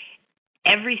you.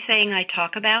 Everything I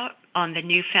talk about on the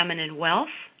New Feminine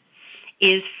Wealth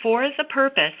is for the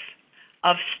purpose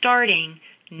of starting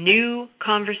new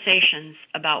conversations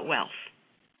about wealth,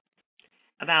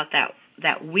 about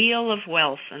that wheel of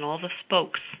wealth and all the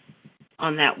spokes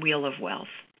on that wheel of wealth.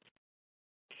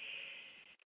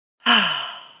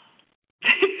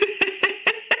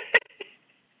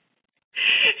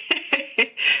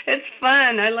 It's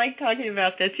fun. I like talking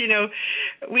about this. You know,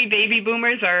 we baby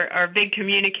boomers are big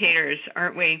communicators,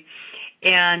 aren't we?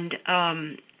 And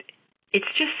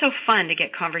it's just so fun to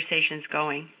get conversations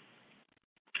going.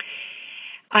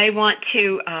 I want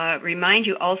to remind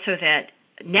you also that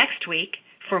next week,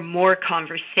 for more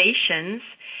conversations,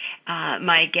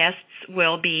 my guests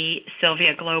will be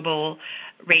Sylvia Global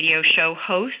radio show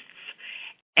hosts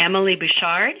Emily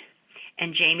Bouchard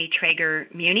and Jamie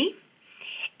Traeger-Muni,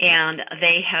 and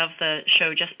they have the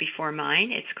show just before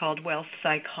mine. It's called Wealth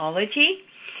Psychology,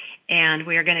 and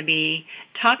we are going to be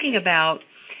talking about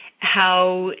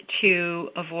how to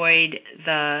avoid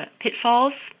the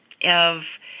pitfalls of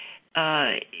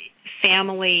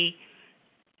family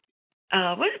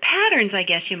patterns, I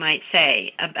guess you might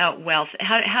say, about wealth,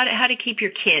 how to keep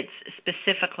your kids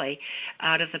specifically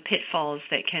out of the pitfalls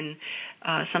that can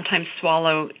sometimes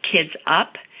swallow kids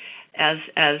up as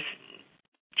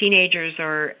teenagers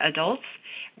or adults.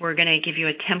 We're going to give you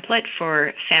a template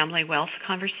for family wealth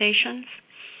conversations,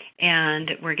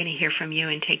 and we're going to hear from you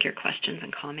and take your questions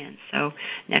and comments. So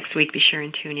next week, be sure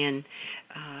and tune in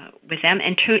with them,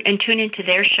 and tune into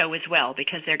their show as well,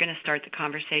 because they're going to start the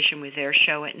conversation with their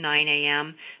show at 9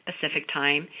 a.m. Pacific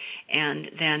time,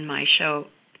 and then my show,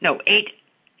 8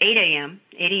 a.m.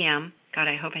 God,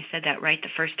 I hope I said that right the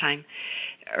first time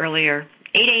earlier.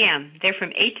 8 a.m. They're from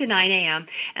 8 to 9 a.m.,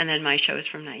 and then my show is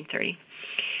from 9:30.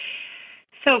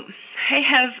 So I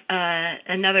have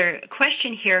another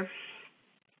question here,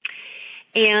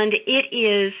 and it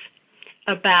is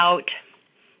about,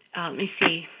 let me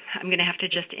see, I'm going to have to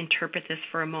just interpret this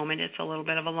for a moment. It's a little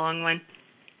bit of a long one.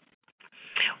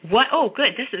 What's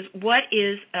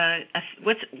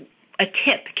a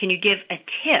tip? Can you give a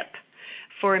tip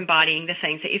for embodying the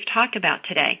things that you've talked about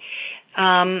today?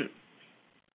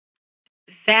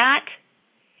 That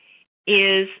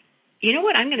is, you know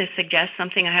what, I'm going to suggest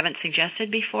something I haven't suggested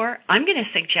before. I'm going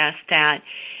to suggest that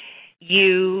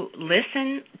you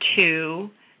listen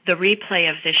to the replay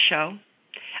of this show.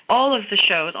 All of the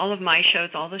shows, all of my shows,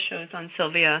 all the shows on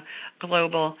Sylvia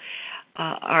Global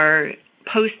are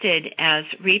posted as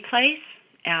replays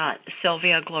at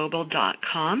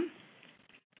sylviaglobal.com.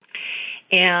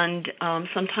 And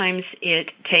sometimes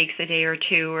it takes a day or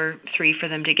two or three for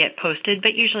them to get posted,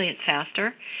 but usually it's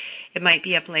faster. It might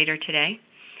be up later today.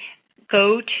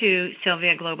 Go to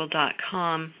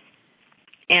sylviaglobal.com,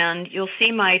 and you'll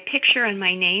see my picture and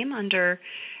my name under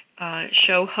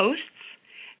show hosts.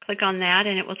 Click on that,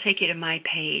 and it will take you to my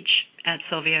page at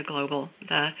Sylvia Global,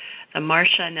 the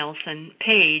Martia Nelson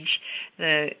page,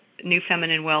 the New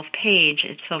Feminine Wealth page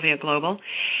at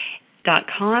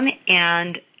sylviaglobal.com,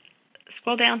 and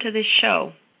scroll down to this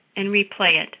show and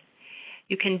replay it.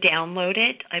 You can download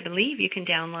it. I believe you can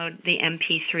download the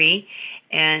MP3,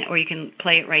 or you can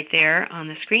play it right there on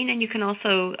the screen, and you can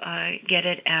also get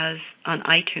it as on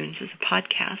iTunes as a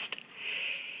podcast.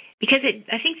 Because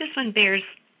I think this one bears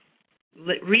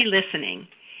re-listening.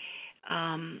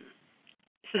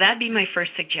 So that'd be my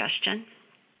first suggestion.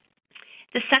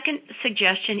 The second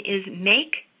suggestion is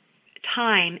make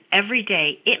time every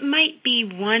day. It might be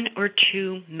 1 or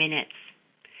 2 minutes.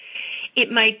 It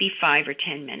might be 5 or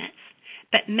 10 minutes.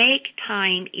 But make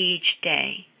time each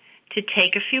day to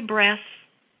take a few breaths.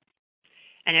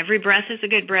 And every breath is a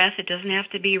good breath. It doesn't have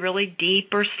to be really deep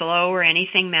or slow or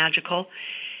anything magical.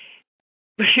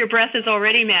 But your breath is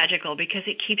already magical because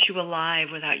it keeps you alive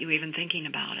without you even thinking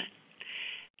about it.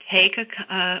 Take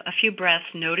a few breaths,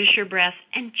 notice your breath,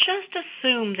 and just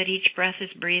assume that each breath is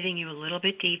breathing you a little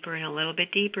bit deeper and a little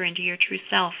bit deeper into your true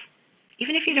self,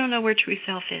 even if you don't know where true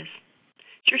self is.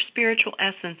 It's your spiritual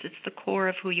essence. It's the core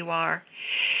of who you are.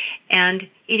 And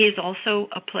it is also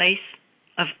a place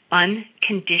of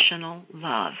unconditional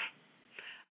love.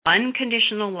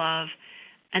 Unconditional love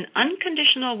and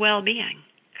unconditional well-being,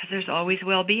 because there's always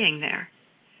well-being there.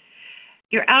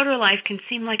 Your outer life can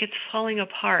seem like it's falling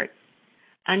apart,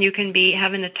 and you can be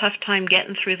having a tough time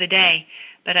getting through the day,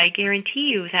 but I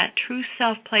guarantee you that true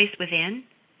self place within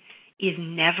is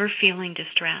never feeling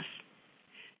distress.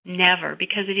 Never,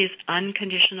 because it is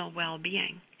unconditional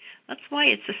well-being. That's why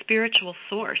it's a spiritual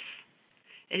source.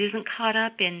 It isn't caught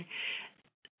up in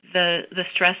the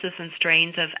stresses and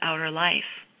strains of outer life.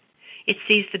 It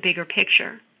sees the bigger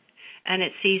picture, and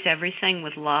it sees everything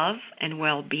with love and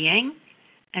well-being,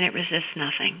 and it resists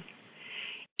nothing.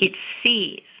 It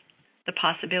sees the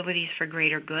possibilities for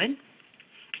greater good,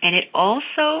 and it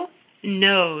also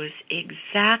knows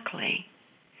exactly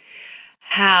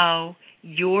how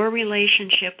your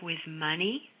relationship with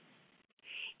money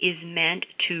is meant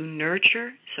to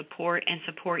nurture, support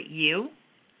you,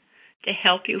 to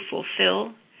help you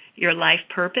fulfill your life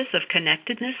purpose of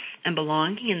connectedness and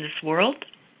belonging in this world,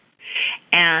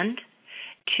 and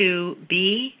to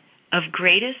be of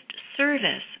greatest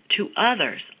service to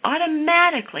others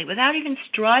automatically, without even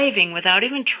striving, without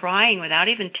even trying, without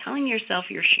even telling yourself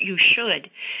you should.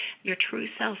 Your true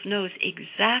self knows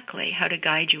exactly how to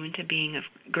guide you into being of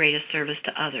greatest service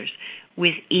to others,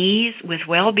 with ease, with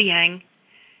well-being,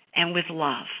 and with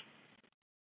love.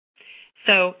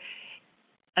 So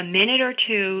a minute or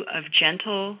two of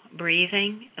gentle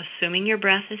breathing, assuming your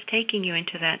breath is taking you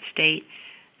into that state,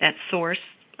 that source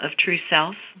of true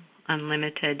self,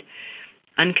 unlimited,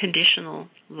 unconditional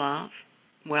love,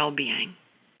 well-being,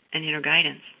 and inner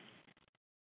guidance.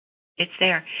 It's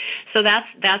there. So that's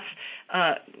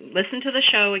listen to the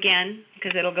show again,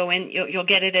 because it'll go in. You'll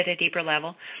get it at a deeper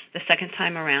level the second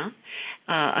time around.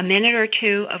 A minute or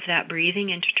two of that breathing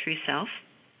into true self,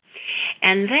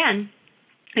 and then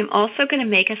I'm also going to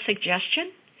make a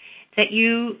suggestion that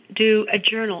you do a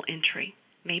journal entry.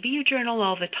 Maybe you journal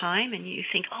all the time and you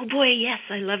think, oh boy, yes,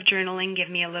 I love journaling. Give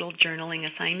me a little journaling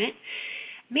assignment.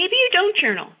 Maybe you don't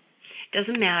journal.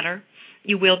 Doesn't matter.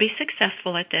 You will be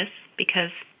successful at this because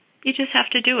you just have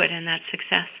to do it, and that's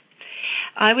success.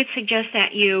 I would suggest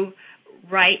that you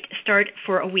start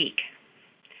for a week,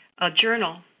 a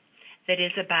journal that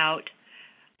is about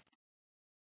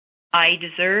I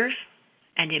deserve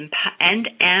and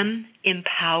am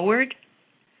empowered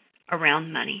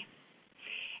around money.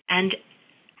 And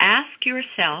ask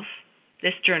yourself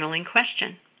this journaling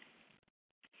question.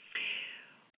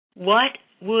 What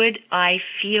would I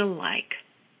feel like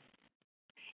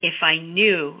if I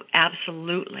knew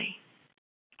absolutely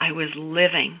I was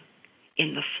living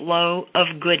in the flow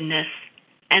of goodness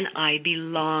and I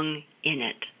belong in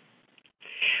it?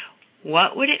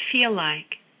 What would it feel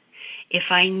like if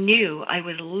I knew I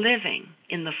was living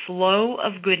in the flow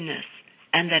of goodness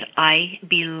and that I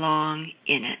belong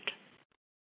in it?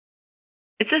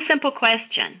 It's a simple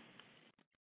question.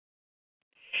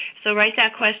 So write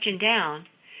that question down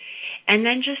and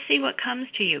then just see what comes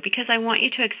to you, because I want you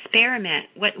to experiment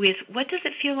what does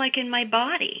it feel like in my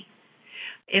body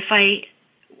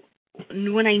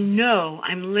when I know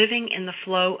I'm living in the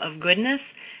flow of goodness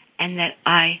and that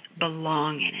I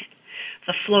belong in it.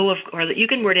 The flow of, or you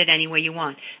can word it any way you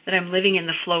want, that I'm living in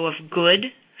the flow of good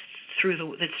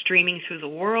that's streaming through the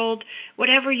world,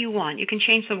 whatever you want. You can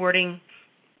change the wording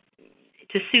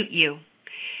to suit you.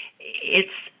 It's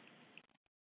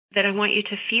that I want you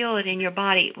to feel it in your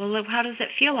body. Well, how does it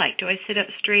feel like? Do I sit up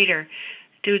straighter?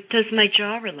 Does my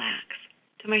jaw relax?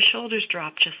 Do my shoulders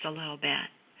drop just a little bit?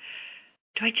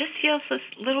 Do I just feel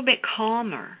a little bit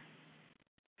calmer?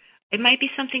 It might be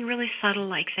something really subtle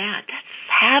like that. That's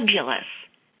fabulous.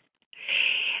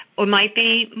 Or it might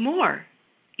be more.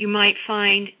 You might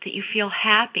find that you feel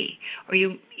happy, or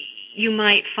you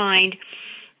might find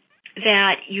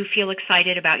that you feel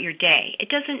excited about your day. It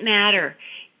doesn't matter.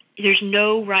 There's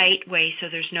no right way, so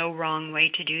there's no wrong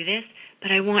way to do this,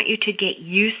 but I want you to get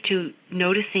used to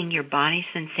noticing your body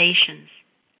sensations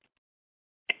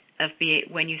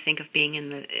when you think of being in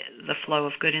the flow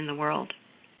of good in the world.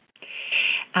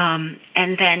 And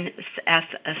then as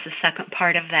the second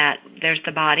part of that, there's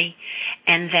the body.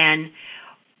 And then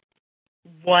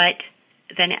what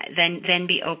then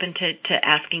be open to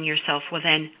asking yourself, well,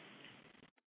 then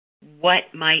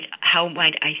how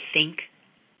might I think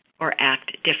or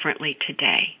act differently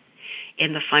today?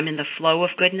 If I'm in the flow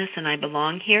of goodness and I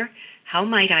belong here, how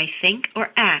might I think or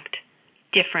act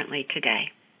differently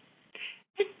today?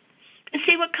 And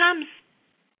see what comes.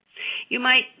 You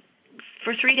might,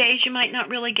 for 3 days, you might not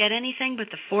really get anything, but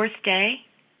the fourth day,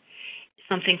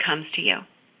 something comes to you.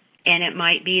 And it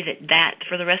might be that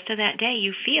for the rest of that day,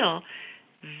 you feel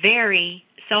very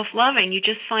self-loving. You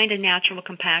just find a natural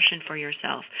compassion for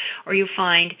yourself. Or you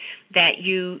find that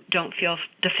you don't feel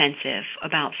defensive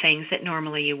about things that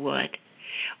normally you would.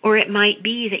 Or it might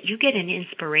be that you get an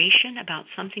inspiration about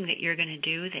something that you're going to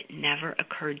do that never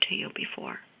occurred to you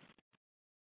before.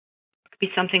 It could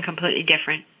be something completely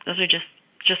different. Those are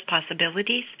just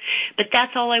possibilities. But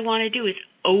that's all I want to do is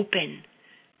open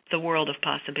the world of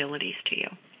possibilities to you.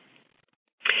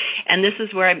 And this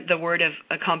is where the word of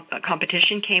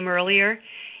competition came earlier.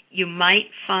 You might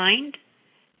find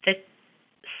that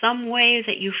some way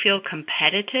that you feel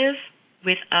competitive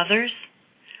with others,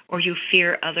 or you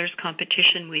fear others'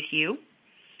 competition with you,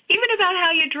 even about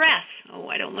how you dress. Oh,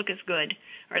 I don't look as good.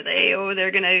 Or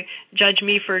they're going to judge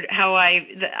me for how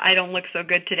I don't look so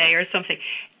good today, or something.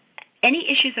 Any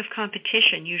issues of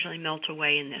competition usually melt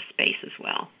away in this space as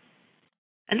well.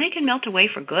 And they can melt away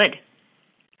for good.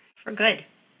 For good.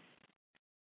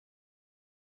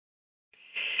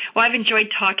 Well, I've enjoyed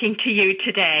talking to you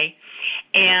today,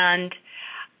 and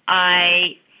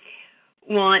I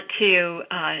want to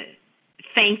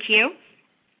thank you,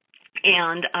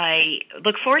 and I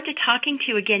look forward to talking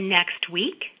to you again next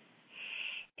week.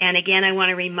 And again, I want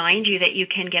to remind you that you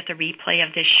can get the replay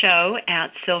of this show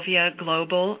at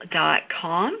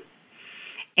sylviaglobal.com.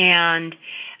 And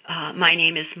my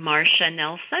name is Martia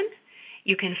Nelson.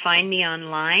 You can find me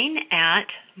online at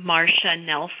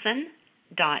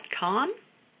martianelson.com,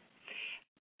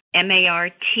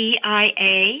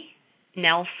 MARTIA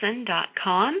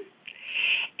Nelson.com,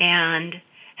 and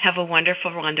have a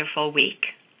wonderful, wonderful week.